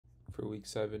For week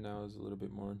 7, I was a little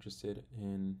bit more interested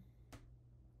in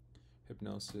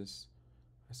hypnosis.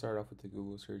 I started off with the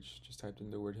Google search, just typed in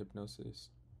the word hypnosis,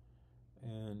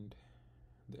 and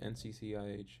the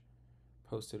NCCIH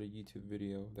posted a YouTube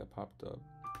video that popped up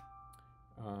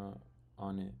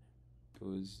on it.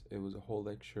 It was a whole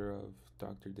lecture of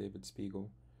Dr. David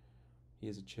Spiegel. He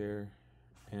is a chair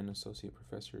and associate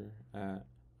professor at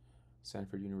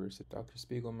Stanford University. Dr.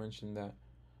 Spiegel mentioned that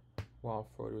while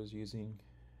Freud was using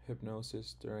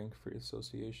hypnosis during free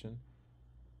association,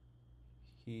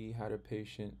 he had a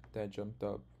patient that jumped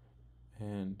up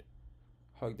and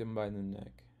hugged him by the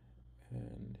neck,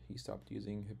 and he stopped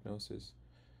using hypnosis.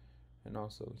 And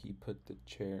also he put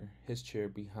his chair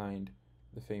behind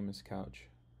the famous couch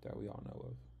that we all know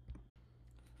of.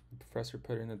 The professor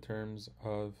put in the terms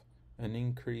of an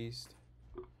increased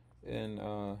in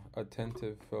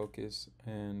attentive focus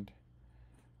and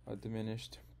a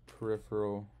diminished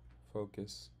peripheral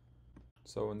focus.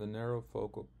 So in the narrow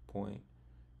focal point,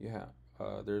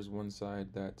 there's one side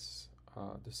that's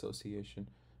dissociation,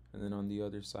 and then on the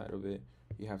other side of it,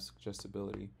 you have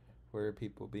suggestibility, where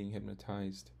people being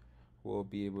hypnotized will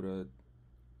be able to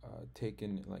take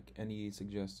in like any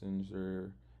suggestions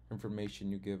or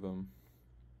information you give them,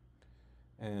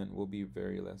 and will be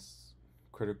very less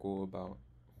critical about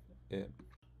it.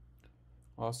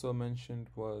 Also mentioned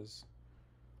was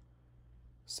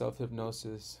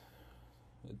self-hypnosis.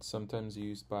 It's sometimes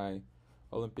used by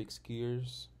Olympic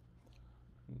skiers.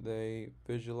 They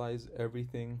visualize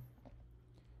everything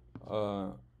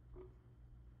of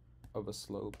a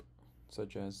slope,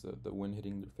 such as the wind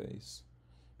hitting their face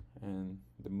and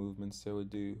the movements they would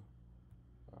do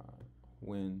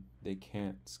when they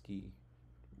can't ski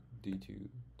due to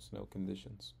snow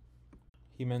conditions.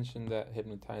 He mentioned that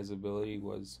hypnotizability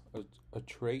was a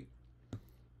trait,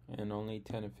 and only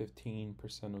 10 to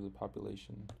 15% of the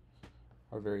population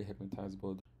are very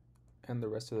hypnotizable, and the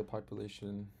rest of the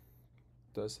population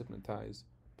does hypnotize,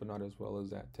 but not as well as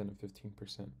that 10 to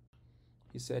 15%.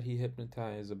 He said he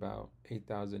hypnotized about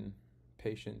 8,000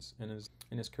 patients in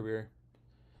his career,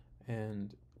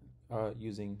 and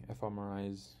using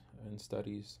fMRIs and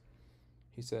studies.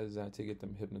 He says that to get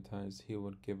them hypnotized, he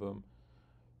would give them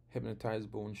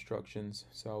hypnotizable instructions.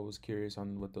 So I was curious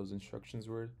on what those instructions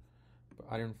were, but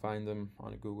I didn't find them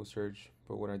on a Google search.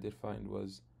 But what I did find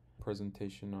was a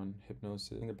presentation on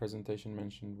hypnosis. And the presentation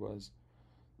mentioned was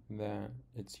that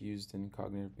it's used in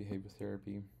cognitive behavior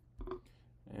therapy,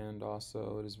 and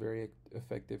also it is very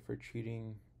effective for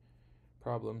treating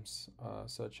problems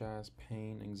such as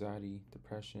pain, anxiety,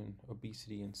 depression,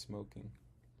 obesity, and smoking.